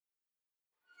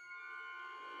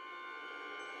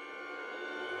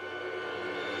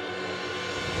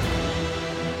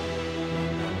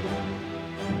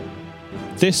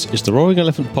This is the Roaring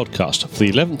Elephant podcast for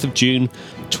the 11th of June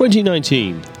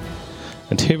 2019.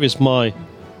 And here is my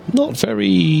not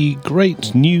very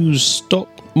great news stock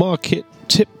market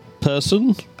tip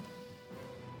person,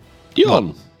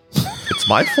 Jon. It's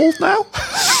my fault now?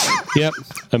 Yep,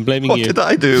 I'm blaming What you. did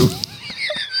I do?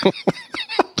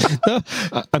 No,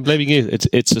 I'm blaming you.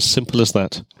 It's as simple as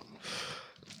that.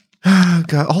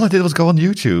 God, all I did was go on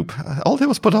YouTube. All I did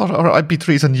was put our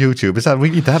MP3s on YouTube. Is that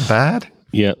really that bad?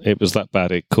 Yeah, it was that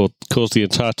bad. It caused the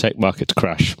entire tech market to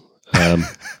crash.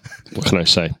 What can I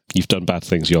say? You've done bad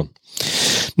things, Jon.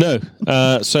 No,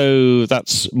 so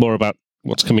that's more about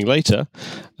what's coming later.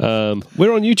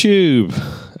 We're on YouTube.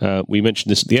 We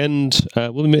mentioned this at the end.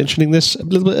 We'll be mentioning this a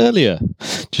little bit earlier,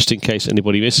 just in case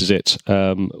anybody misses it.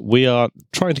 We are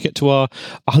trying to get to our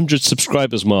 100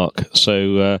 subscribers mark.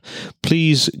 So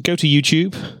please go to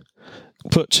YouTube,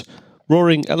 put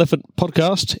Roaring Elephant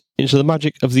Podcast into the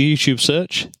magic of the YouTube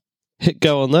search. Hit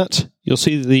go on that. You'll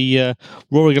see the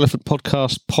Roaring Elephant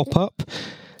Podcast pop up.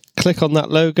 Click on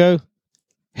that logo.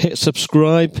 Hit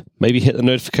subscribe. Maybe hit the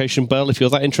notification bell if you're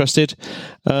that interested.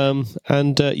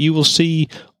 And you will see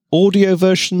audio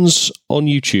versions on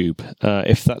YouTube.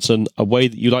 If that's a way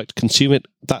that you like to consume it,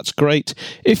 that's great.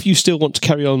 If you still want to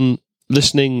carry on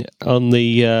listening on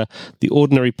the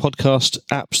ordinary podcast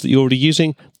apps that you're already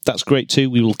using, that's great too.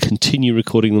 We will continue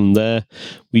recording them there.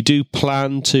 We do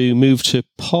plan to move to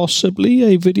possibly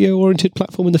a video-oriented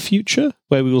platform in the future,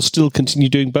 where we will still continue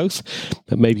doing both,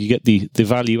 but maybe you get the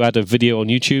value add of video on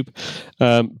YouTube.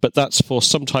 But that's for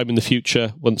some time in the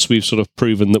future, once we've sort of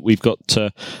proven that we've got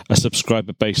a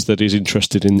subscriber base that is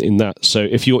interested in that. So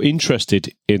if you're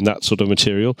interested in that sort of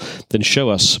material, then show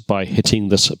us by hitting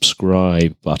the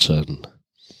subscribe button.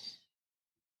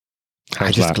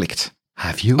 I just clicked.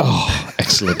 Have you? Oh,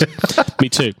 excellent. Me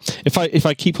too. If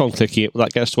I keep on clicking it, will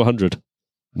that get us to 100?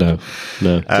 No.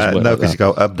 No, because you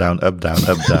go up, down, up, down,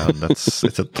 up, down. It's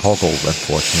a toggle,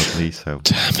 unfortunately. So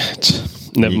damn it.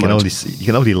 Never you mind. You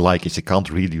can only like us. You can't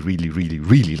really, really, really,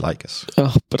 really like us.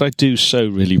 Oh, but I do so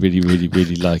really, really, really,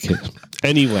 really like it.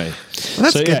 Anyway,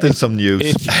 let's get into some news.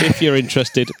 If you're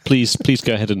interested, please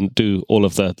go ahead and do all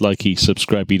of the likey,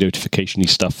 subscribe-y, notification-y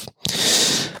stuff.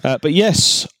 But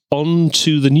yes, on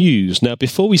to the news. Now,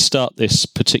 before we start this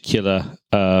particular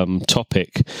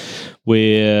topic,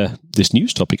 this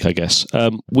news topic, I guess,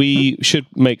 we should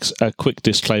make a quick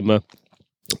disclaimer.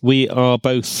 We are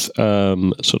both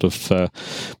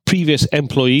previous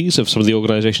employees of some of the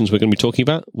organisations we're going to be talking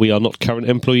about. We are not current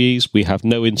employees. We have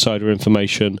no insider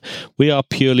information. We are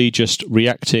purely just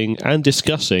reacting and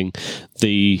discussing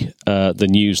the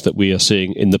news that we are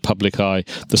seeing in the public eye,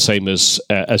 the same as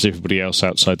everybody else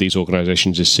outside these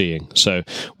organisations is seeing. So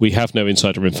we have no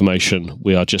insider information.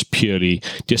 We are just purely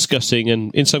discussing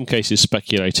and, in some cases,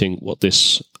 speculating what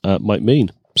this might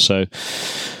mean. So,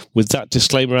 with that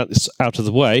disclaimer out of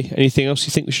the way, anything else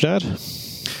you think we should add?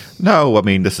 No, I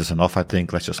mean, this is enough, I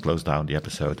think. Let's just close down the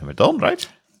episode and we're done, right?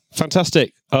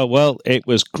 Fantastic. Oh, well, it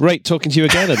was great talking to you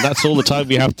again, and that's all the time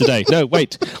we have today. No,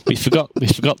 wait, we forgot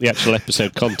the actual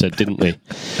episode content, didn't we?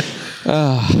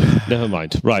 Never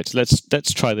mind. Right,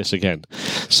 let's try this again.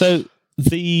 So,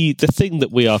 the thing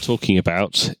that we are talking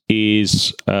about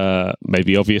is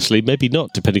maybe obviously, maybe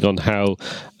not, depending on how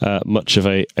much of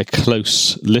a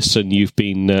close listen you've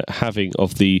been having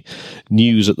of the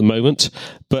news at the moment.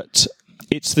 But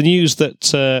it's the news that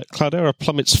Cloudera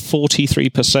plummets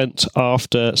 43%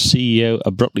 after CEO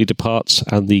abruptly departs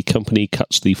and the company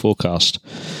cuts the forecast.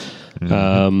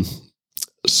 Mm-hmm.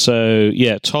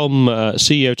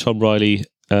 CEO Tom Riley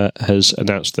has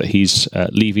announced that he's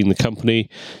leaving the company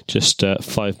just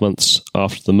 5 months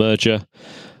after the merger,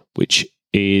 which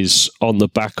is on the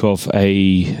back of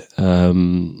a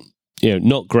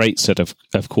not great set of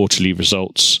quarterly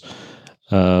results,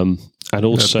 and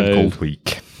also that's been called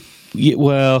weak. Yeah,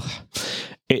 well,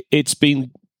 it's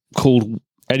been called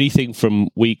anything from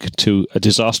weak to a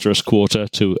disastrous quarter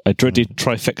to a dreaded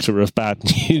trifecta of bad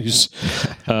news.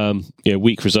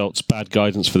 Weak results, bad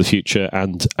guidance for the future,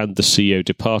 and the CEO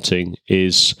departing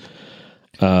is,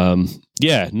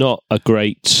 not a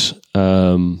great,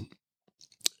 not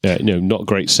a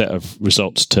great set of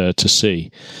results to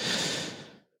see.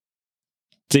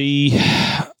 The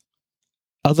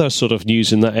other sort of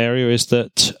news in that area is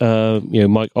that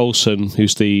Mike Olson,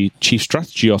 who's the chief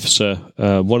strategy officer,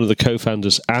 one of the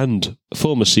co-founders and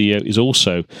former CEO, is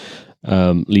also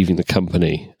leaving the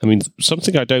company. I mean,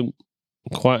 something I don't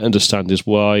quite understand is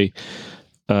why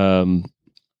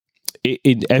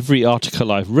in every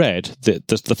article I've read,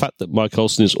 the fact that Mike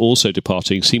Olsen is also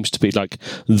departing seems to be like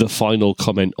the final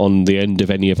comment on the end of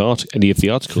any of the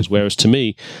articles. Whereas to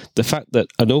me, the fact that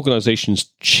an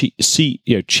organization's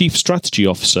chief strategy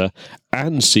officer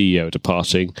and CEO are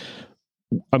departing,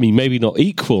 I mean, maybe not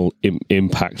equal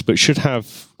impact, but should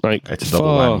have like it's a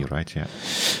double whammy, right? Yeah.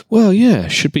 Well, yeah,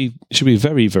 should be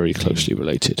very, very closely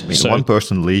related. I mean, one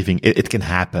person leaving, it can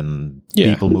happen.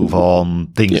 Yeah. People move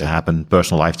on, things happen,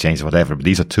 personal life changes, whatever. But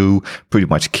these are two pretty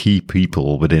much key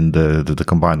people within the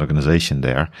combined organization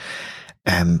there.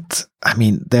 And I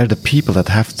mean, they're the people that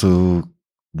have to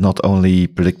not only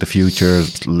predict the future,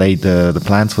 lay the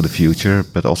plans for the future,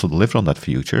 but also deliver on that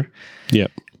future. Yeah.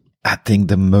 I think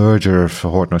the merger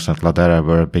for Hortonworks and Cloudera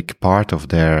were a big part of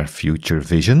their future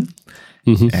vision.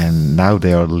 Mm-hmm. And now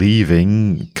they are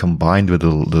leaving, combined with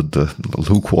the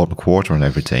lukewarm quarter and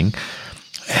everything.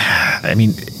 I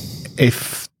mean,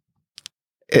 if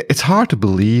it's hard to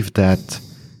believe that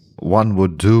one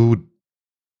would take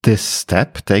this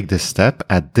step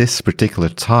at this particular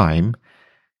time,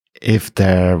 if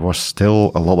there was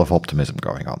still a lot of optimism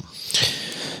going on.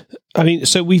 I mean,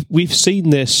 so we've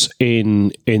seen this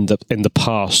in the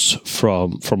past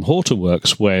from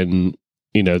Hortonworks when,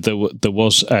 you know, there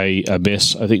was a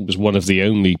miss. I think it was one of the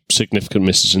only significant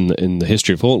misses in the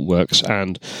history of Hortonworks,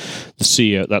 and the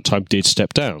CEO at that time did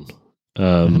step down.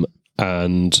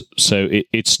 And so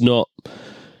it's not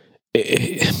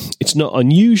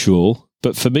unusual,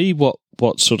 but for me, what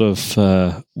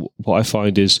I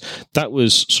find is that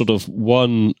was sort of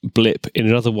one blip in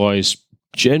an otherwise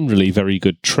generally very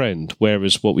good trend,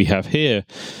 whereas what we have here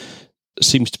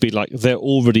seems to be like they're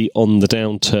already on the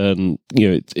downturn.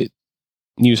 You know,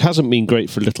 news hasn't been great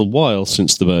for a little while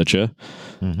since the merger.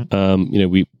 Mm-hmm. You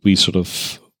know, we sort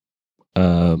of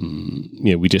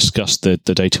we discussed the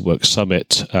DataWorks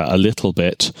Summit a little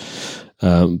bit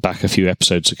back a few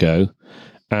episodes ago,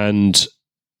 and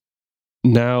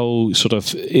now sort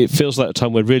of it feels like a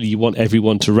time where really you want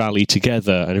everyone to rally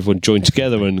together and everyone join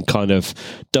together and kind of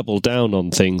double down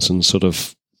on things and sort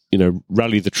of, you know,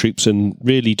 rally the troops and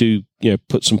really do, you know,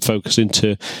 put some focus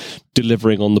into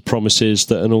delivering on the promises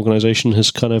that an organization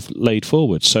has kind of laid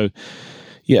forward. So,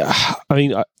 yeah, I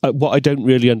mean, what I don't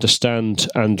really understand,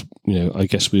 and, you know, I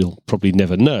guess we'll probably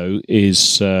never know,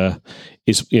 is you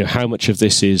know, how much of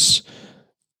this is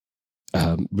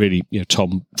really, you know,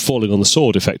 Tom falling on the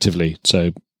sword effectively.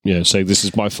 So, you know, say this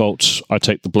is my fault, I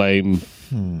take the blame.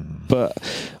 But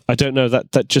I don't know,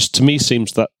 that just to me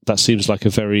seems that seems like a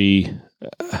very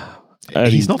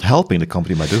he's not helping the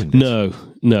company by doing this. No.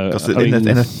 Because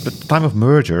in a time of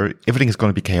merger, everything is going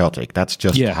to be chaotic. That's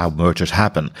just how mergers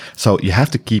happen. So you have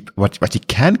to keep what you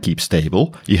can keep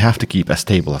stable. You have to keep as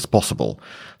stable as possible.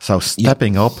 So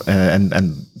stepping up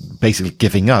and basically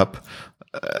giving up,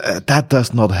 that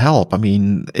does not help. I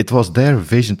mean, it was their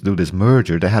vision to do this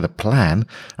merger. They had a plan.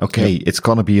 Okay, it's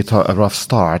going to be a rough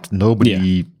start.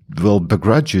 Nobody will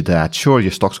begrudge you that. Sure,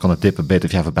 your stock's going to dip a bit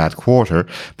if you have a bad quarter,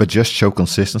 but just show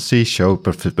consistency, show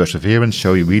perseverance,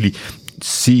 show you really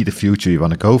see the future, you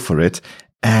want to go for it,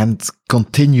 and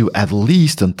continue at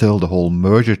least until the whole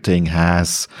merger thing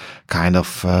has kind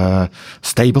of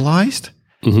stabilized.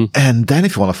 Mm-hmm. And then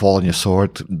if you want to fall on your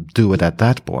sword, do it at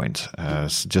that point.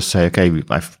 Just say, okay,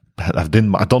 I've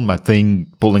done my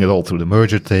thing, pulling it all through the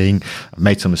merger thing. I've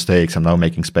made some mistakes. I'm now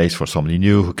making space for somebody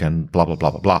new who can blah, blah,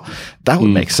 blah, blah, blah. That would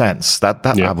make sense. That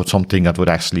would something that would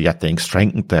actually, I think,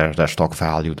 strengthen their stock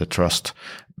value, the trust.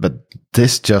 But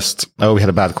this just, we had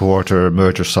a bad quarter,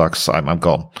 merger sucks, I'm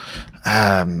gone.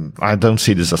 I don't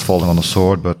see this as falling on a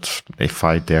sword, but if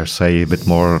I dare say a bit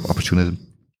more opportunism.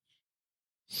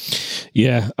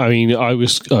 Yeah, I mean, I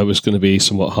was going to be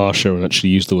somewhat harsher and actually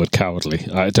use the word cowardly.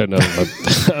 I don't know.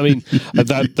 I mean,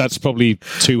 that's probably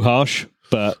too harsh,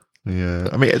 but yeah.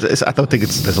 I mean, I don't think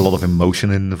there's a lot of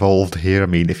emotion involved here. I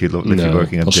mean, if you're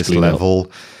working at this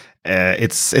level,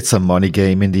 it's a money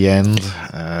game in the end.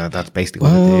 That's basically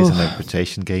what it is, an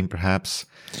reputation game, perhaps.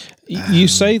 You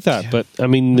say that, but I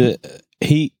mean,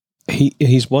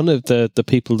 he's one of the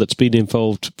people that's been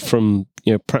involved from,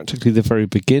 you know, practically the very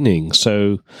beginning.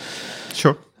 So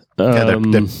sure, they're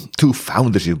two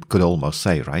founders, you could almost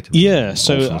say, right?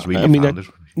 So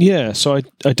so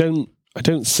I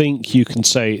don't think you can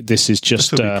say this is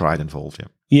just pride involved.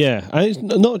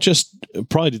 Not just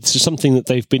pride. This is something that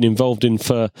they've been involved in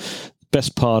for the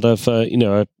best part of I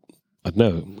don't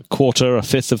know, a quarter, a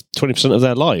fifth of 20% of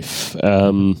their life.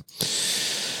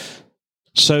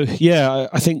 So yeah,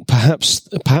 I think perhaps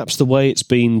the way it's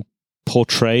been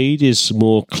portrayed is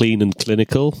more clean and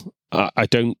clinical. I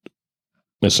don't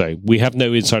let's say we have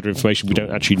no insider information. We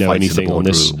don't actually know anything on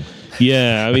this.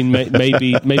 Yeah, I mean,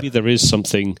 maybe there is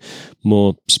something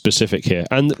more specific here,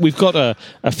 and we've got a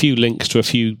few links to a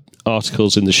few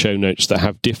articles in the show notes that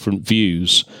have different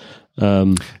views.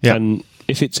 And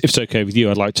if it's okay with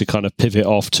you, I'd like to kind of pivot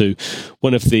off to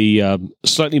one of the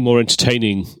slightly more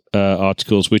entertaining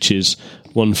articles, which is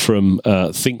one from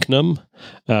ThinkNum.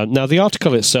 Now, the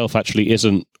article itself actually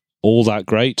isn't all that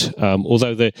great,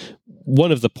 although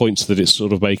one of the points that it's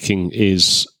sort of making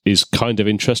is kind of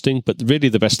interesting. But really,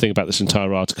 the best thing about this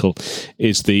entire article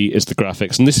is the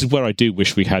graphics, and this is where I do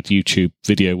wish we had YouTube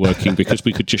video working, because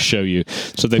we could just show you.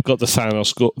 So they've got the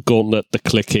Thanos gauntlet, the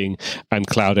clicking, and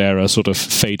Cloudera sort of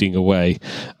fading away.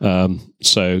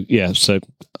 So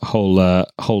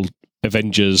whole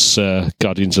Avengers,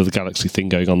 Guardians of the Galaxy thing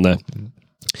going on there.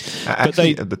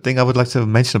 Actually, the thing I would like to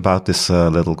mention about this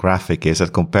little graphic is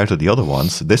that compared to the other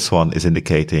ones, this one is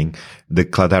indicating the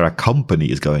Cloudera company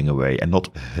is going away and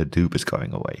not Hadoop is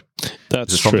going away.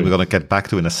 That's something true. We're going to get back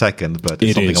to in a second, but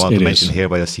it's something I want to mention here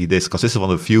when I see this, because this is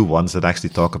one of the few ones that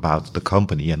actually talk about the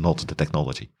company and not the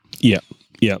technology. Yeah.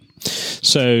 Yeah.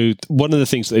 So one of the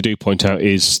things that they do point out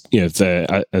is,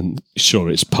 and sure,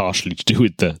 it's partially to do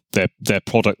with their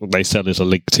product that they sell is a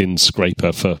LinkedIn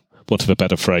scraper, for want of a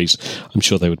better phrase. I'm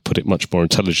sure they would put it much more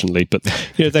intelligently, but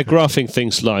they're graphing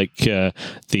things like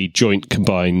the joint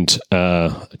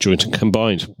and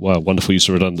combined. Wow, wonderful use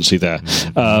of redundancy there.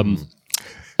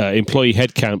 Employee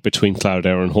headcount between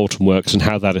Cloudera and Hortonworks, and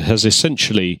how that has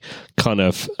essentially kind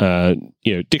of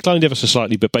declined ever so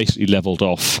slightly, but basically leveled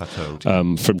off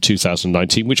from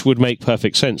 2019, which would make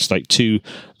perfect sense. Like two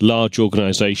large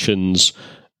organizations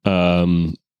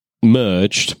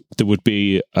merged, there would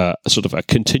be sort of a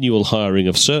continual hiring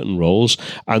of certain roles,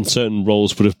 and certain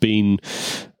roles would have been,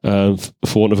 for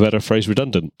want of a better phrase,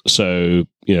 redundant. So,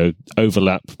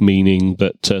 overlap, meaning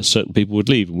that certain people would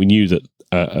leave. And we knew that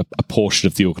a portion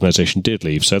of the organization did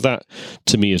leave. So that,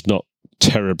 to me, is not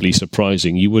terribly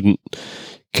surprising. You wouldn't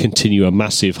continue a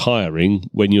massive hiring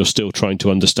when you're still trying to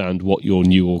understand what your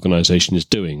new organization is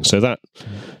doing. So that,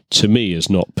 to me, is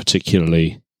not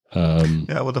particularly...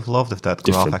 I would have loved if that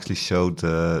graph actually showed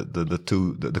the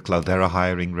Cloudera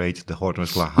hiring rate, the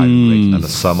Hortonworks hiring rate, and the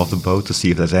sum of the both, to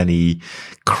see if there's any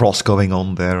cross going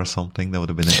on there or something. That would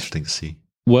have been interesting to see.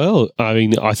 Well, I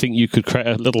mean, I think you could create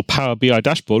a little Power BI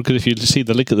dashboard, because if you see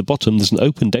the link at the bottom, there's an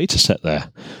open data set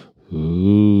there.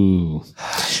 Ooh.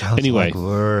 Sounds anyway, like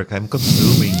work. I'm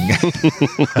consuming.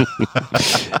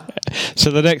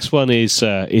 So the next one is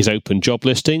open job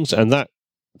listings, and that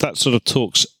sort of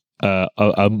talks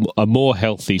a more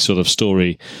healthy sort of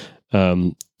story,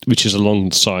 which is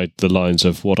alongside the lines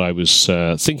of what I was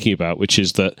thinking about, which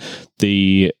is that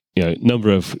the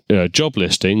number of job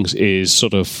listings is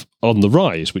sort of on the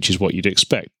rise, which is what you'd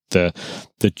expect. The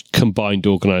combined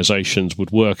organizations would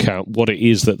work out what it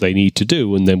is that they need to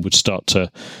do, and then would start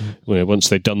to, once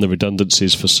they'd done the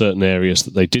redundancies for certain areas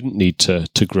that they didn't need to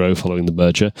grow following the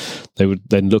merger, they would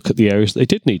then look at the areas that they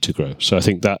did need to grow. So I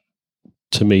think that,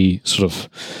 to me, sort of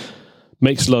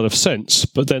makes a lot of sense.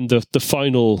 But then the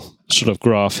final sort of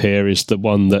graph here is the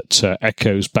one that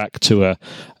echoes back to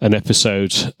an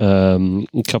episode a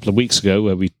couple of weeks ago,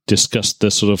 where we discussed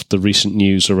the recent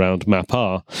news around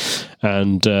MapR,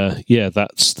 and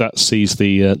that sees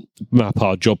the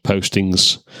MapR job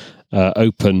postings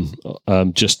open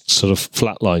just sort of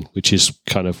flatline, which is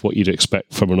kind of what you'd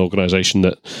expect from an organization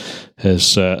that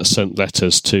has sent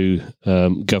letters to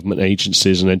government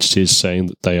agencies and entities saying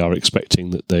that they are expecting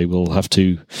that they will have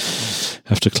to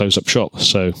close up shop.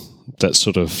 So that's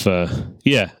sort of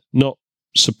not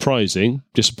surprising,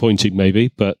 disappointing maybe,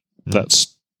 but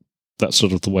that's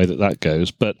sort of the way that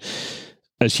goes. But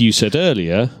as you said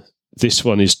earlier, this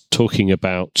one is talking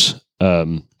about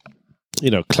Cloudera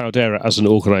as an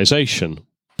organization,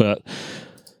 but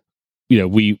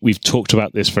we've talked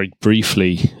about this very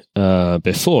briefly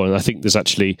before, and I think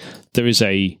there is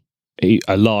a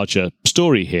larger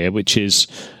story here, which is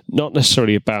not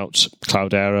necessarily about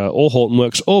Cloudera or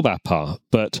Hortonworks or MapR,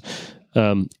 but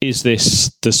is this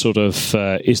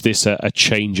a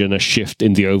change and a shift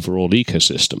in the overall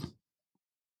ecosystem?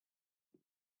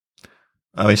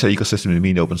 When you say ecosystem, you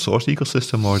mean open source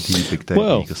ecosystem or the big data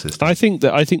ecosystem?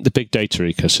 I think the big data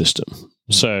ecosystem.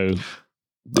 So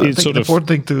it's sort of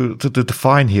important thing to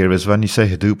define here is, when you say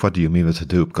Hadoop, what do you mean with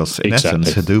Hadoop? Because in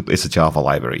essence, Hadoop is a Java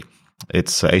library.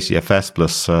 It's HDFS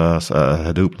plus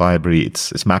Hadoop library.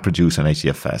 It's MapReduce and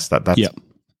HDFS. That's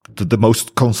the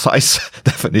most concise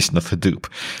definition of Hadoop.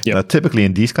 Yep. Now, typically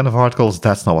in these kind of articles,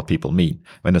 that's not what people mean.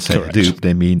 When they say Hadoop,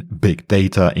 they mean big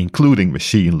data, including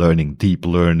machine learning, deep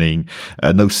learning,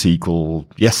 NoSQL,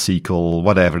 YesSQL,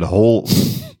 whatever, the whole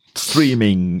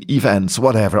streaming, events,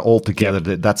 whatever, all together.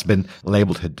 That's been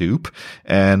labeled Hadoop.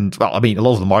 And well, I mean, a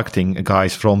lot of the marketing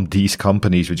guys from these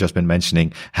companies we've just been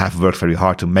mentioning have worked very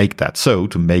hard to make that so,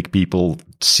 to make people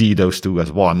see those two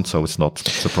as one. So it's not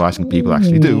surprising people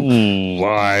actually do. Ooh,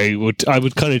 I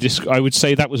would kind of I would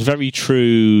say that was very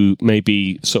true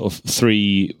maybe sort of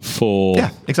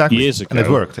 3-4 years ago. And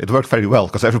it worked very well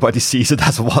because everybody sees it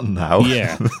as one now.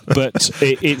 Yeah, but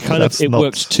it kind of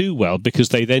worked too well because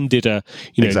they then did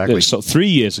sort of 3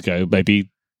 years ago maybe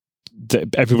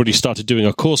everybody started doing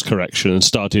a course correction and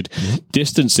started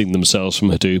distancing themselves from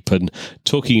Hadoop and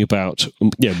talking about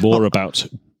more about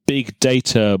big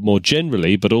data more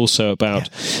generally, but also about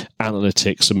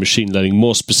analytics and machine learning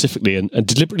more specifically, and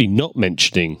deliberately not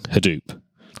mentioning Hadoop.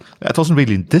 It wasn't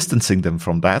really distancing them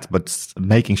from that, but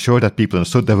making sure that people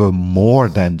understood there were more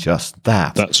than just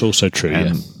that. That's also true,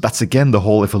 and that's, again, the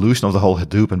whole evolution of the whole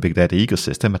Hadoop and big data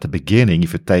ecosystem. At the beginning,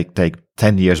 if you take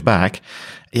 10 years back,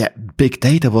 big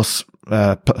data was,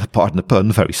 pardon the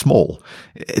pun, very small.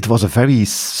 It was a very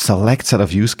select set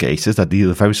of use cases that needed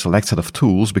a very select set of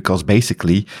tools because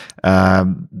basically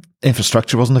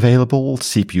infrastructure wasn't available,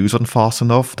 CPUs weren't fast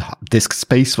enough, disk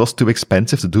space was too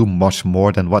expensive to do much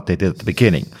more than what they did at the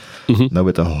beginning. Now,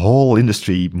 with the whole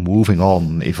industry moving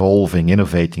on, evolving,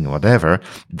 innovating, whatever,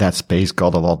 that space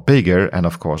got a lot bigger, and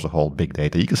of course the whole big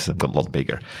data ecosystem got a lot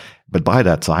bigger. But by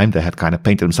that time, they had kind of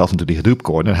painted themselves into the Hadoop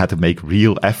corner and had to make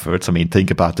real efforts. I mean,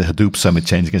 think about the Hadoop Summit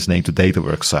changing its name to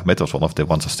DataWorks Summit. That was one of the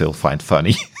ones I still find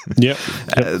funny.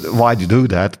 Why do you do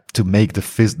that? To make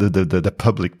the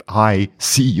public eye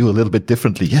see you a little bit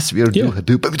differently. Yes, we are doing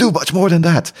Hadoop, but we do much more than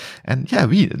that. And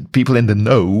people in the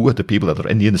know, the people that are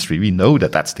in the industry, we know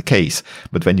that that's the case.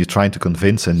 But when you're trying to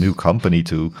convince a new company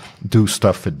to do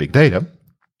stuff with big data,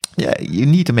 you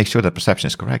need to make sure that perception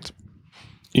is correct.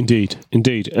 Indeed.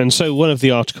 And so one of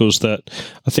the articles that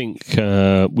I think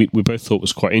we both thought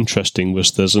was quite interesting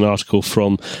was there's an article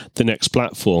from the Next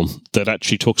Platform that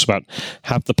actually talks about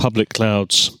have the public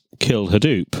clouds killed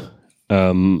Hadoop?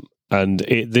 And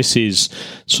this is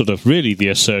sort of really the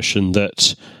assertion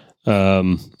that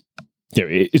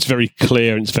it's very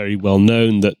clear and it's very well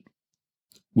known that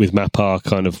with MapR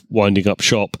kind of winding up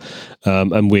shop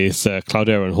and with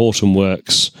Cloudera and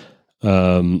Hortonworks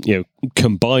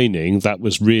combining, that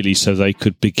was really so they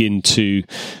could begin to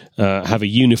have a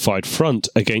unified front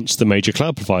against the major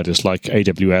cloud providers like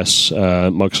AWS,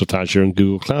 Microsoft Azure, and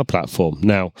Google Cloud Platform.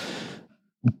 Now,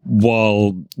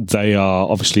 while they are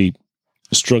obviously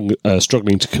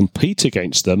struggling to compete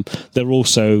against them, they're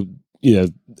also,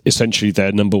 essentially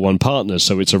their number one partners.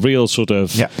 So it's a real sort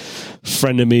of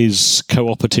frenemies,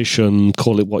 co-opetition,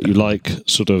 call it what you like,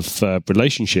 sort of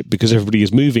relationship, because everybody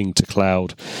is moving to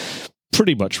cloud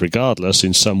pretty much regardless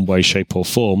in some way, shape or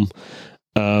form.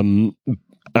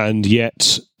 And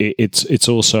yet it's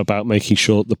also about making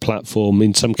sure that the platform,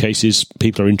 in some cases,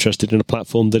 people are interested in a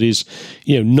platform that is,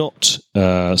 not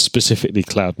specifically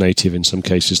cloud native. In some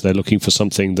cases, they're looking for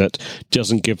something that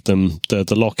doesn't give them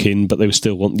the lock-in, but they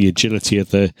still want the agility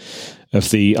of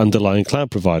the underlying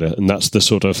cloud provider. And that's the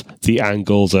sort of the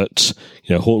angle that,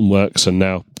 Hortonworks and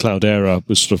now Cloudera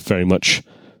was sort of very much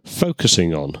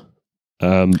focusing on.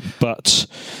 But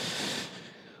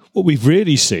what we've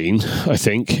really seen, I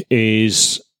think,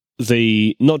 is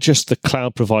not just the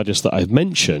cloud providers that I've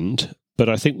mentioned, but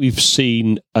I think we've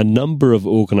seen a number of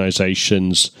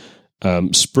organizations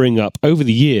spring up over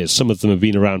the years. Some of them have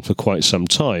been around for quite some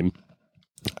time,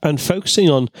 and focusing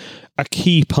on a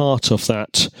key part of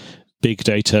that big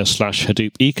data /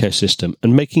 Hadoop ecosystem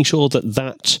and making sure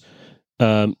that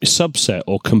subset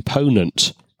or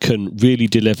component can really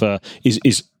deliver,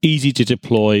 is easy to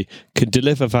deploy, can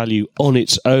deliver value on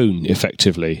its own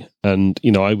effectively. And,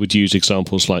 I would use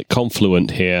examples like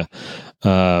Confluent here,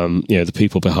 the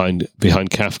people behind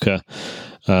Kafka,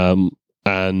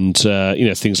 and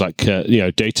things like,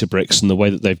 Databricks and the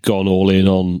way that they've gone all in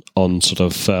on sort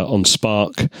of on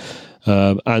Spark.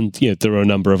 And, there are a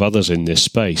number of others in this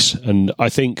space. And I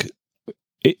think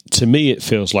to me, it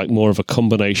feels like more of a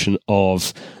combination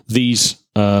of these,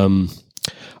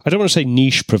 I don't want to say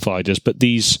niche providers, but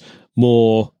these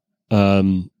more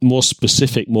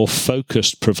specific, more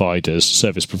focused providers,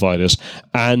 service providers,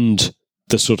 and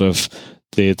the sort of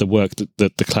the work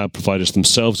that the cloud providers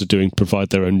themselves are doing,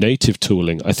 provide their own native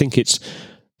tooling. I think it's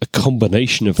a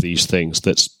combination of these things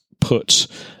that's put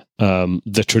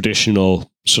the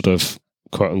traditional sort of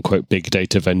quote unquote big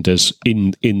data vendors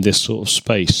in this sort of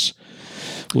space.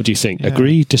 What do you think?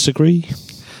 Agree? Disagree?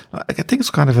 I think it's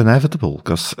kind of inevitable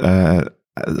because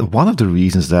one of the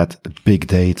reasons that big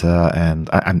data and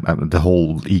the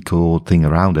whole eco thing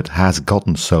around it has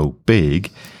gotten so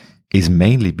big is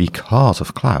mainly because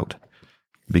of cloud.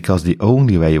 because the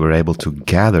only way we're able to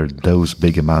gather those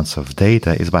big amounts of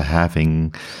data is by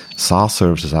having SaaS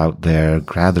services out there,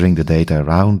 gathering the data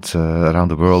around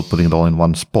the world, putting it all in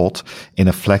one spot in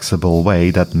a flexible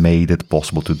way that made it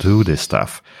possible to do this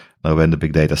stuff. Now, when the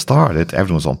big data started,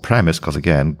 everyone was on premise because,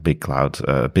 again, big cloud.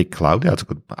 Yeah, it's a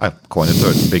good. I coined the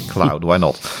term big cloud. Why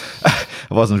not?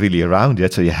 It wasn't really around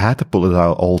yet, so you had to pull it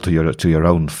out all to your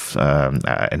own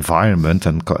environment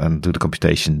and do the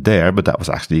computation there. But that was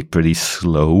actually pretty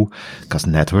slow because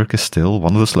network is still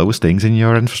one of the slowest things in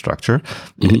your infrastructure.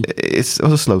 Mm-hmm. It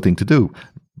was a slow thing to do.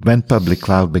 When public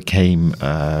cloud became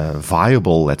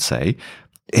viable, let's say,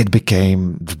 it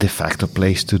became the de facto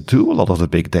place to do a lot of the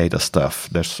big data stuff.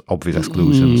 There's obvious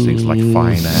exclusions, things like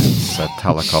finance,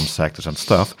 telecom sectors and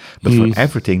stuff. But for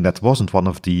everything that wasn't one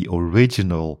of the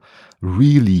original,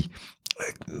 really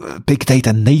big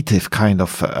data native kind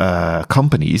of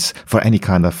companies, for any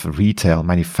kind of retail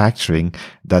manufacturing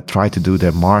that try to do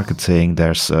their marketing,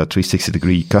 there's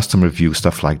 360-degree customer view,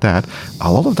 stuff like that.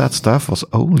 A lot of that stuff was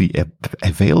only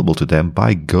available to them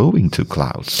by going to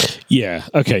clouds. Yeah.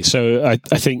 Okay. So I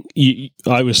think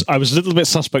I was a little bit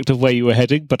suspect of where you were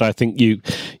heading, but I think you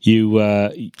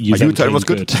turn was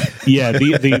good. Yeah.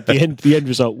 The end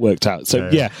result worked out. So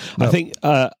no.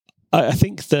 I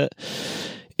think that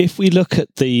if we look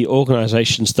at the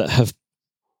organizations that have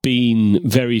been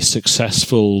very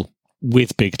successful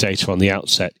with big data on the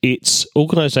outset, it's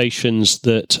organizations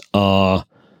that are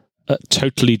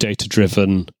totally data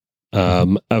driven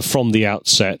from the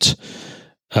outset.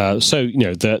 So, you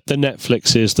know, the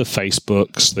Netflixes, the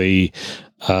Facebooks,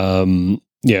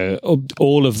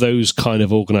 all of those kind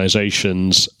of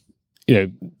organizations, you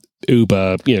know,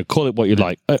 Uber, you know, call it what you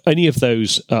like. Any of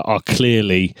those are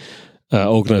clearly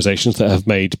organizations that have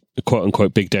made quote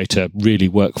unquote big data really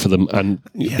work for them, and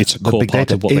it's a core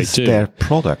part of what they do. Their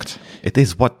product. It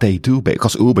is what they do.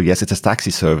 Because Uber, yes, it's a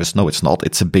taxi service. No, it's not.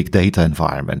 It's a big data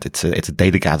environment. It's a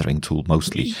data gathering tool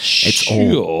mostly. It's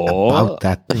all about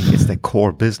that thing. It's their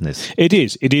core business. It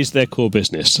is. It is their core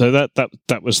business. So that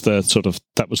was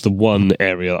the one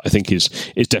area that I think is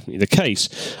definitely the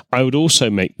case. I would also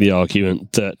make the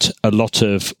argument that a lot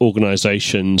of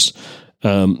organizations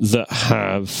that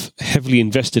have heavily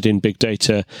invested in big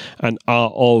data and are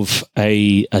of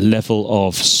a level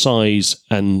of size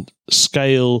and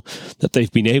scale that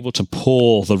they've been able to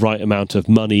pour the right amount of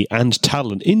money and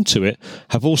talent into it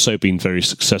have also been very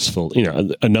successful. You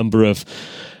know, a number of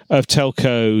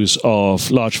telcos, of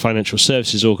large financial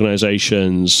services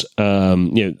organizations,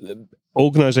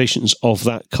 organizations of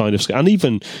that kind of scale, and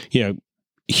even, you know,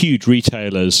 huge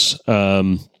retailers,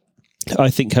 I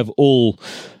think have all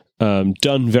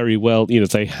done very well. You know,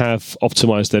 they have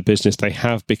optimized their business. They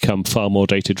have become far more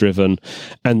data driven.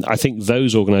 And I think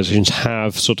those organizations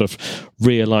have sort of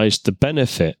realized the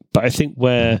benefit. But I think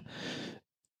where,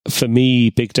 for me,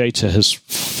 big data has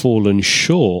fallen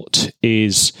short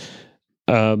is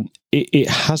it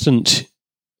hasn't.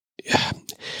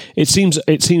 It seems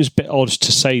a bit odd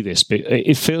to say this, but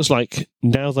it feels like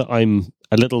now that I'm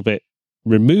a little bit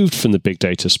removed from the big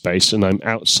data space and I'm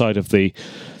outside of the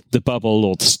bubble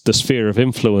or the sphere of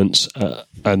influence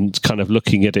and kind of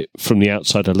looking at it from the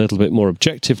outside a little bit more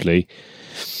objectively,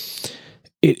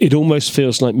 it almost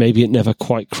feels like maybe it never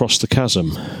quite crossed the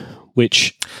chasm,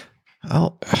 which...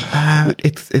 Well,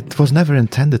 it was never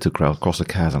intended to cross the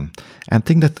chasm. And I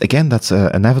think that, again, that's an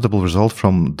inevitable result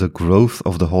from the growth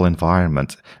of the whole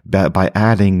environment. By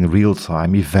adding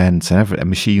real-time events and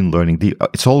machine learning,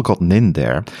 it's all gotten in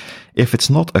there. If it's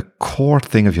not a core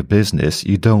thing of your business,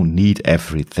 you don't need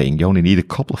everything. You only need a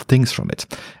couple of things from it.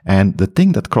 And the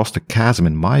thing that crossed the chasm,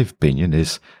 in my opinion,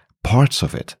 is parts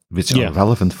of it which are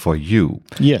relevant for you.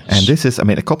 Yes. And this is, I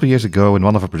mean, a couple of years ago in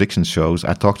one of our prediction shows,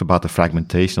 I talked about the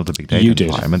fragmentation of the big data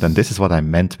environment. And this is what I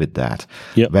meant with that.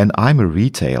 Yep. When I'm a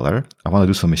retailer, I want to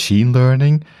do some machine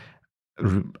learning,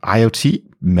 IoT,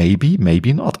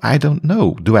 maybe not. I don't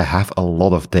know. Do I have a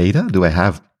lot of data? Do I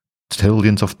have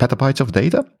trillions of petabytes of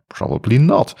data? Probably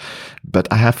not.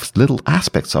 But I have little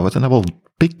aspects of it and I will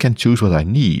pick and choose what I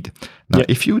need. Now,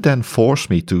 if you then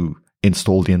force me to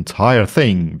install the entire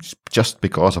thing just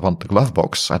because I want the glove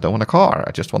box. I don't want a car.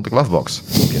 I just want the glove box.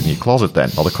 Give me a closet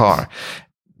then, not a car.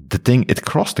 It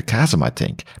crossed the chasm, I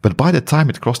think. But by the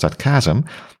time it crossed that chasm,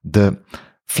 the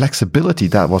flexibility,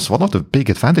 that was one of the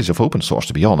big advantages of open source,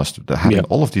 to be honest. Having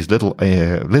all of these little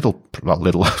air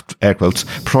quotes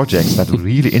projects that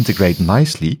really integrate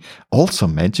nicely also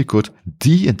meant you could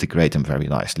de-integrate them very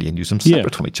nicely and use them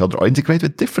separate from each other or integrate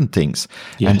with different things.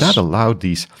 Yes. And that allowed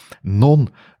these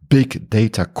big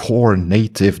data core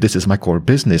native, this is my core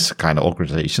business kind of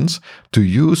organizations, to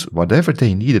use whatever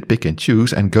they needed, pick and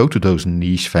choose, and go to those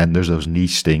niche vendors, those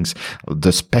niche things,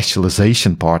 the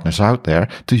specialization partners out there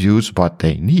to use what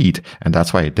they need. And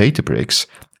that's why Databricks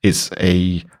is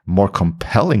a more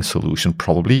compelling solution,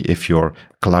 probably if you're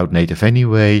cloud native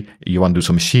anyway, you want to do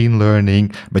some machine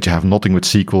learning, but you have nothing with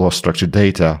SQL or structured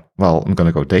data. Well, I'm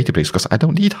going to go Databricks because I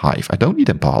don't need Hive. I don't need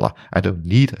Impala. I don't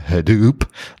need Hadoop,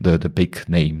 the big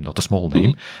name, not the small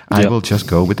name. I will just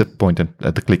go with the point and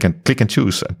the click and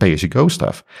choose and pay as you go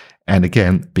stuff. And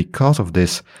again, because of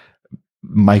this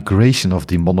migration of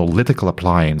the monolithical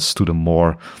appliance to the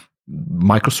more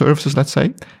microservices, let's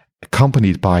say,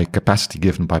 accompanied by capacity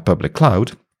given by public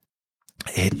cloud,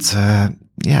 I'm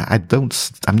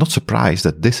not surprised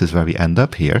that this is where we end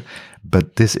up here,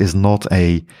 but this is not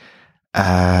a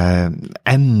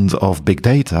end of big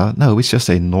data. No, it's just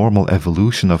a normal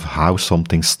evolution of how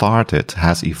something started,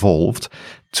 has evolved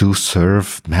to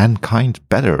serve mankind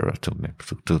better, to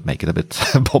make it a bit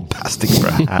bombastic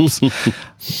perhaps.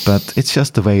 But it's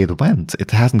just the way it went.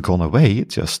 It hasn't gone away. It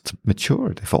just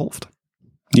matured, evolved.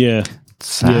 Yeah.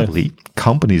 Sadly,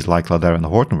 companies like Cloudera and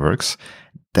Hortonworks,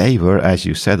 they were, as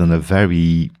you said, in a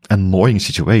very annoying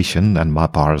situation, and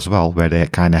Mapar as well, where they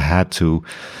kind of had to,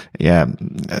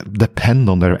 depend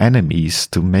on their enemies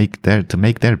to make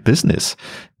their business.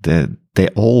 They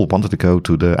all wanted to go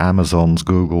to the Amazons,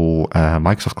 Google,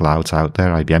 Microsoft clouds out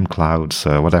there, IBM clouds,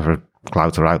 whatever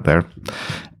clouds are out there,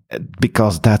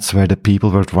 because that's where the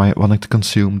people were wanting to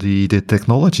consume the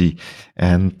technology.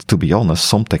 And to be honest,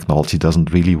 some technology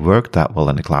doesn't really work that well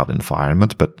in a cloud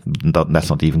environment, but let's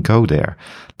not even go there.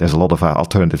 There's a lot of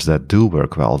alternatives that do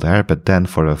work well there, but then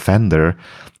for a vendor,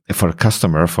 for a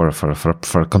customer, for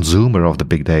a consumer of the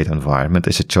big data environment,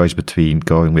 it's a choice between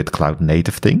going with cloud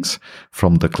native things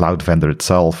from the cloud vendor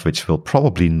itself, which will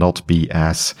probably not be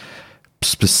as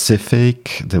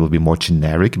specific. They will be more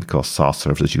generic because SaaS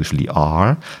services usually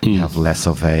are. You have less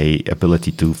of a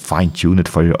ability to fine tune it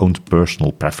for your own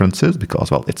personal preferences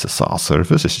because, well, it's a SaaS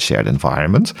service, it's a shared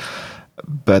environment.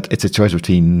 But it's a choice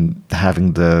between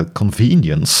having the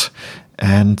convenience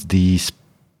and the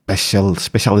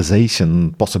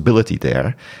specialization possibility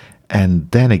there.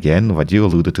 And then again, what you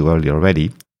alluded to earlier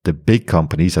already, the big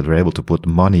companies that were able to put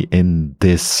money in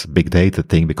this big data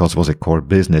thing because it was a core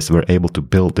business were able to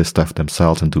build this stuff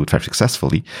themselves and do it very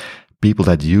successfully. People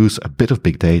that use a bit of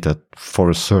big data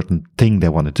for a certain thing they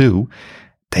want to do,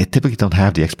 they typically don't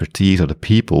have the expertise or the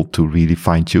people to really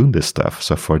fine tune this stuff.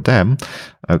 So for them,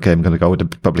 okay, I'm going to go with a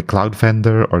public cloud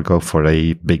vendor or go for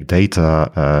a big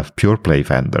data pure play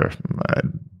vendor.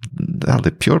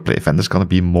 The pure play vendor is going to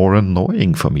be more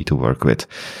annoying for me to work with.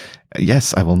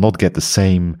 Yes, I will not get the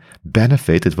same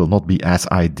benefit. It will not be as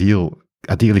ideally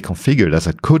configured as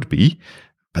it could be,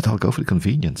 but I'll go for the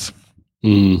convenience.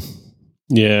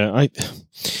 Yeah,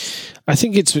 I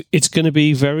think it's going to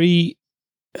be very,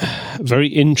 very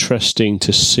interesting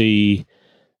to see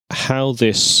how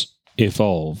this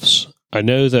evolves. I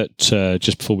know that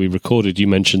just before we recorded, you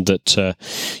mentioned that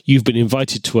you've been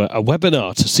invited to a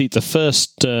webinar to see the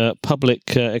first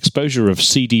public exposure of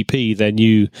CDP, their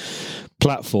new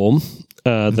platform,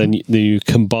 the new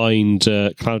combined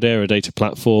Cloudera data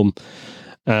platform,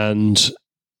 and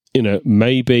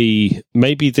maybe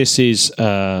this is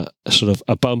sort of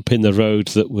a bump in the road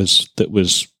that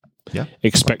was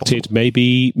expected,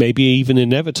 maybe even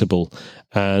inevitable,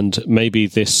 and maybe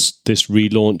this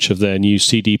relaunch of their new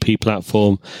CDP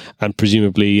platform and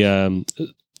presumably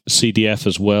CDF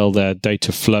as well, their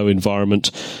data flow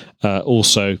environment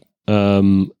also,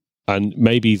 and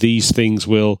maybe these things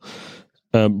will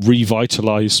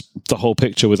revitalize the whole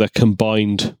picture with a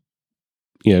combined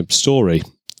story.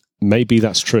 Maybe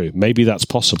that's true. Maybe that's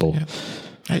possible. Yeah.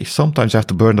 Hey, sometimes you have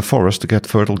to burn the forest to get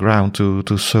fertile ground to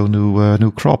sow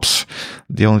new crops.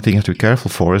 The only thing you have to be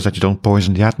careful for is that you don't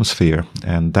poison the atmosphere,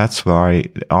 and that's why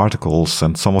articles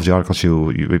and some of the articles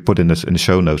we put in the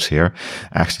show notes here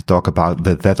actually talk about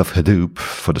the death of Hadoop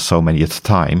for the so many at the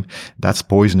time. That's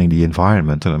poisoning the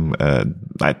environment, and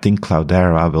I think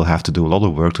Cloudera will have to do a lot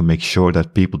of work to make sure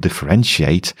that people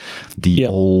differentiate the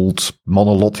old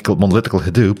monolithical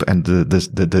Hadoop and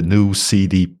the new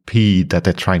CDP that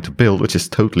they're trying to build, which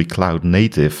is totally cloud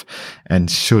native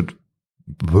and should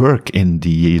work in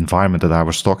the environment that I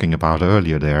was talking about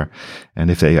earlier there. And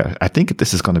I think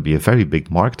this is going to be a very big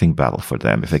marketing battle for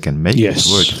them. If they can make it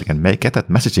work, if they can get that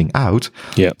messaging out,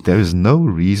 there is no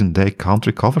reason they can't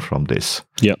recover from this.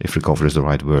 If recover is the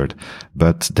right word.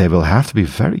 But they will have to be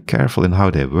very careful in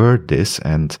how they word this.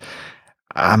 And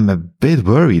I'm a bit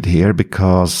worried here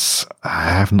because I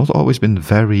have not always been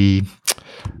very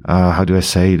how do I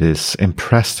say this,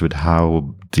 impressed with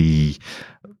how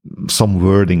some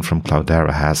wording from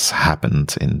Cloudera has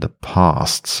happened in the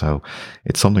past. So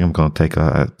it's something I'm going to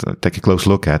take a close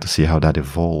look at to see how that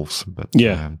evolves. But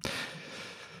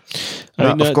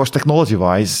of course,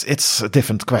 technology-wise, it's a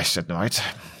different question, right?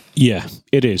 Yeah,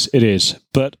 it is. It is.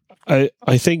 But I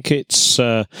think it's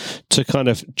to kind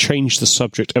of change the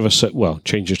subject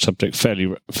change the subject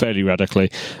fairly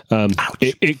radically.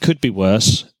 It could be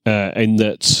worse in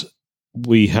that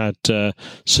we had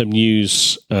some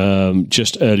news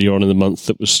just earlier on in the month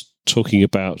that was talking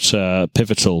about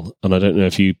Pivotal, and I don't know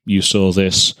if you saw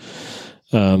this,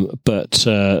 but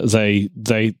they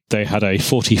had a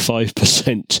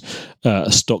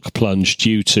 45% stock plunge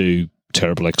due to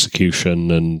terrible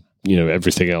execution and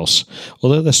everything else.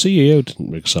 Although the CEO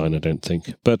didn't resign, I don't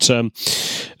think. But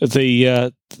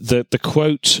the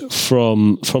quote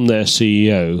from their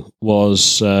CEO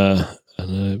was.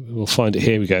 And we'll find it.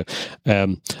 Here we go.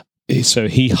 So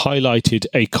he highlighted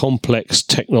a complex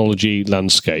technology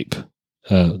landscape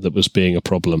that was being a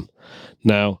problem.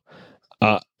 Now,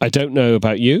 I don't know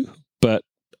about you, but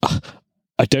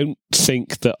I don't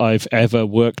think that I've ever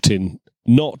worked in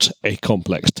not a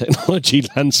complex technology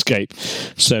landscape.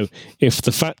 So if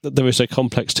the fact that there is a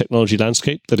complex technology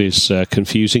landscape that is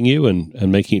confusing you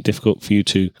and making it difficult for you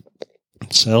to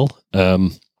sell,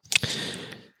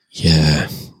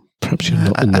 perhaps you're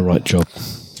not in the right job.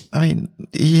 I mean,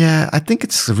 yeah, I think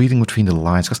it's reading between the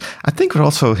lines, because I think we're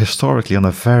also historically on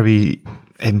a very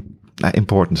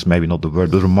important is maybe not the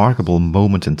word, but remarkable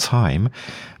moment in time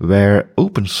where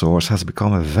open source has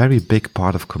become a very big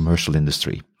part of commercial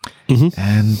industry. Mm-hmm.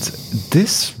 And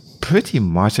this pretty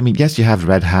much, I mean, yes, you have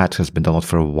Red Hat has been done it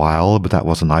for a while, but that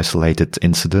was an isolated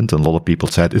incident, and a lot of people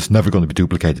said it's never going to be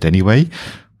duplicated anyway.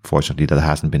 Fortunately, that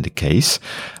hasn't been the case.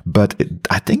 But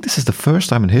I think this is the first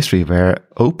time in history where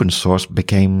open source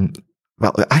became,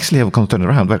 well, actually, I'm going to turn it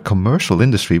around, where commercial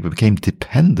industry became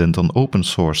dependent on open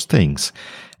source things.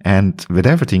 And with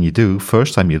everything you do,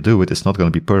 first time you do it, it's not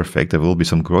going to be perfect. There will be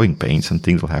some growing pains and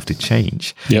things will have to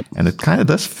change. Yep. And it kind of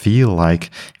does feel like,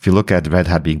 if you look at Red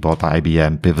Hat being bought by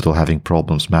IBM, Pivotal having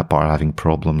problems, MapR having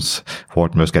problems,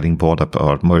 Hortonworks getting bought up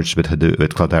or merged with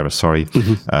Cloudera,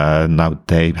 now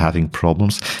they having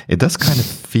problems. It does kind of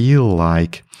feel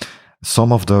like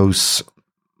some of those,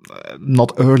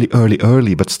 not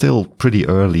early, but still pretty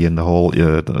early in the whole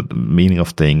the meaning of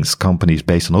things, companies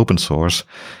based on open source,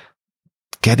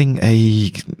 getting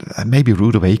a maybe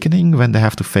rude awakening when they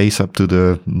have to face up to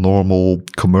the normal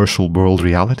commercial world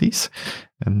realities,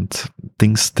 and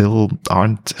things still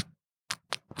aren't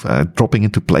dropping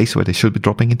into place where they should be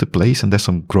dropping into place, and there's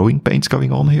some growing pains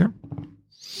going on here.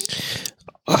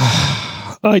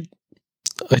 I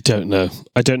don't know.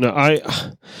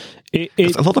 A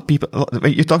lot of people,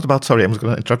 you talked about, sorry, I'm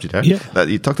going to interrupt you there. Yeah.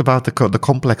 You talked about the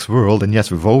complex world, and yes,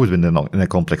 we've always been in a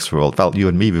complex world. Well, you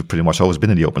and me, we've pretty much always been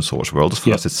in the open source world.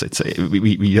 For us,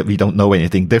 we don't know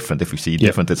anything different. If we see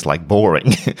different, it's like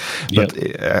boring. But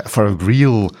for a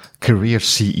real career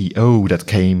CEO that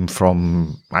came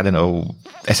from, I don't know,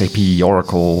 SAP,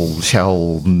 Oracle,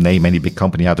 Shell, name any big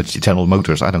company out of General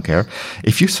Motors, I don't care.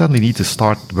 If you suddenly need to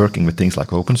start working with things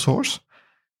like open source,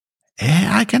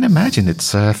 I can imagine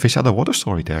it's a fish out of water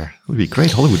story there. It would be a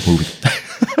great Hollywood movie.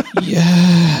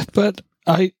 Yeah, but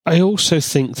I also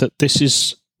think that this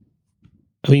is,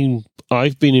 I mean,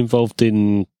 I've been involved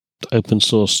in open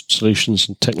source solutions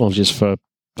and technologies for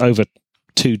over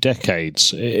 2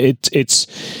 decades. It's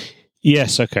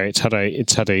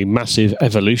had a massive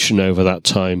evolution over that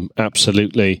time,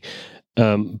 absolutely.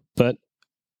 But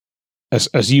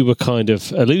as you were kind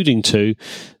of alluding to,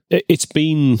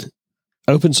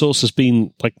 open source has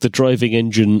been like the driving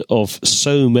engine of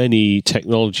so many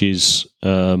technologies,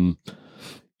 in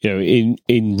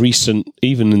recent,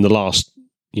 even in the last,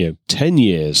 10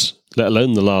 years, let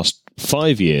alone the last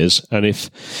 5 years. And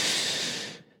if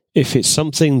it's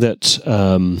something that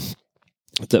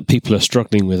that people are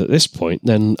struggling with at this point,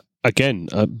 then again,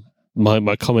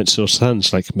 my comment still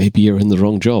stands, like maybe you're in the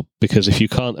wrong job, because if you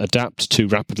can't adapt to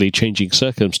rapidly changing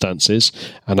circumstances,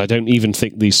 and I don't even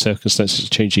think these circumstances are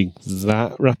changing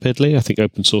that rapidly. I think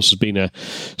open source has been a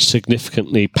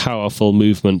significantly powerful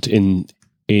movement in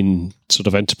sort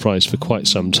of enterprise for quite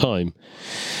some time.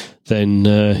 Then,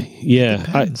 I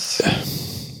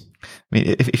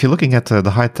mean, if you're looking at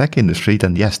the high-tech industry,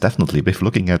 then yes, definitely. But if you're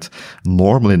looking at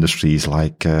normal industries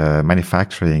like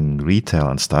manufacturing, retail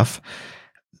and stuff,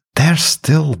 they're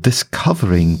still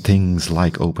discovering things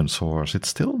like open source. It's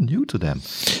still new to them.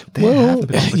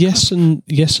 Yes and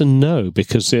no,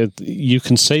 because you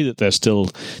can say that they're still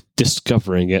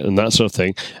discovering it and that sort of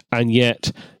thing, and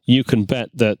yet you can bet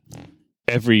that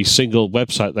every single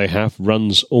website they have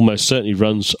almost certainly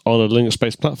runs on a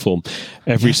Linux-based platform.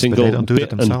 Every single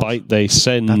bit and byte they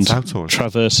send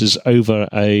traverses over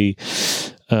a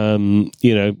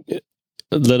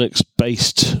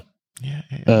Linux-based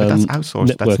but that's outsourced.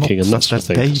 networking and that sort of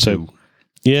thing. So,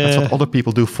 that's what other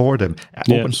people do for them.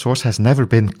 Open source has never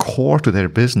been core to their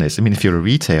business. I mean, if you're a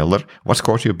retailer, what's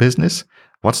core to your business?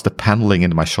 What's the paneling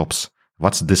in my shops?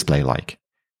 What's the display like?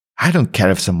 I don't care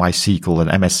if it's a MySQL,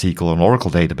 an MS SQL, or an Oracle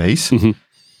database. Mm-hmm.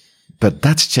 But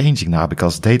that's changing now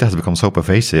because data has become so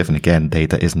pervasive. And again,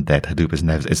 data isn't dead. Hadoop is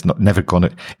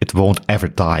it won't ever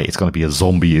die. It's going to be a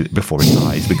zombie before it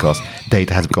dies because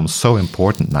data has become so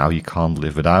important now you can't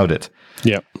live without it.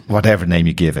 Yeah. Whatever name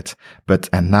you give it.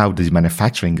 And now these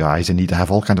manufacturing guys, they need to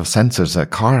have all kinds of sensors.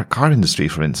 Car industry,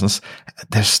 for instance,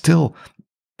 they're still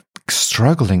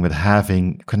struggling with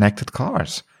having connected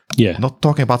cars. Yeah. Not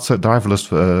talking about driverless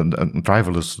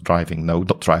driving. No,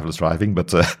 not driverless driving, but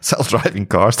self-driving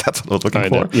cars. That's what I'm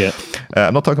looking for. Yeah.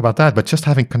 I'm not talking about that, but just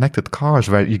having connected cars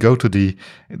where you go to the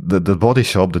body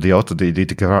shop,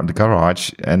 the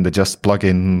garage, and they just plug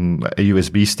in a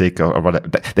USB stick or whatever.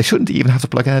 They shouldn't even have to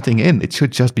plug anything in. It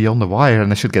should just be on the wire,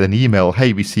 and they should get an email.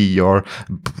 Hey, we see your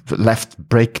left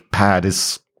brake pad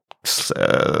is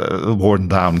worn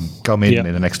down. Come in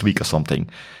the next week or something.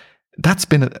 That's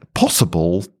been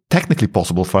possible, technically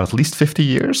possible for at least 50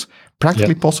 years,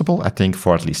 practically possible, I think,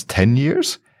 for at least 10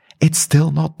 years. It's still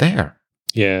not there.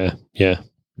 Yeah.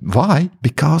 Why?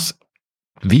 Because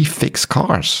we fix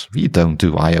cars. We don't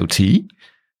do IoT.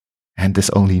 And it's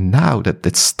only now that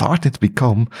it's started to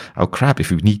become, oh crap,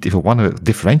 if we want to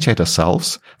differentiate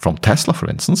ourselves from Tesla, for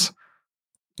instance,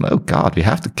 oh God, we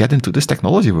have to get into this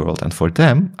technology world. And for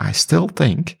them, I still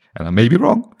think, and I may be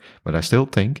wrong, but I still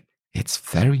think, it's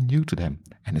very new to them,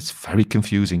 and it's very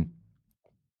confusing.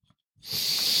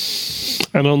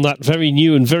 And on that very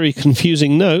new and very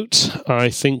confusing note, I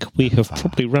think we have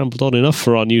probably rambled on enough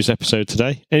for our news episode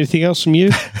today. Anything else from you?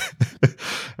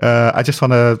 I just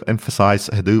want to emphasize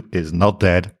Hadoop is not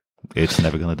dead. It's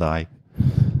never going to die.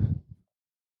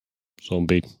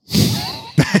 Zombie.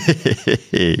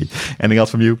 Anything else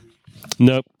from you?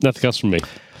 No, nothing else from me.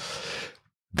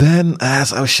 Then,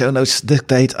 as our show notes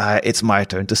dictate, it's my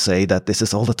turn to say that this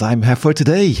is all the time we have for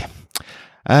today.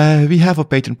 We have a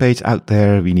Patreon page out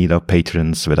there. We need our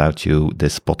patrons. Without you,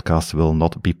 this podcast will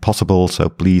not be possible. So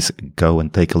please go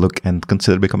and take a look and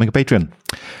consider becoming a patron.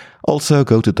 Also,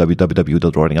 go to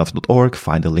www.roaringalpha.org,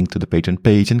 find a link to the Patreon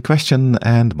page in question,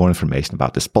 and more information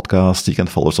about this podcast. You can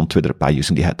follow us on Twitter by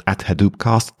using the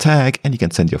 @HadoopCast tag, and you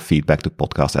can send your feedback to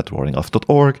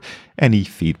podcast@roaringalpha.org. Any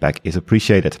feedback is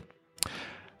appreciated.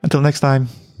 Until next time,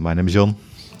 my name is John.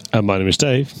 And my name is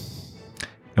Dave.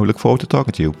 And we look forward to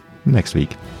talking to you next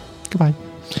week. Goodbye.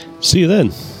 See you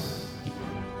then.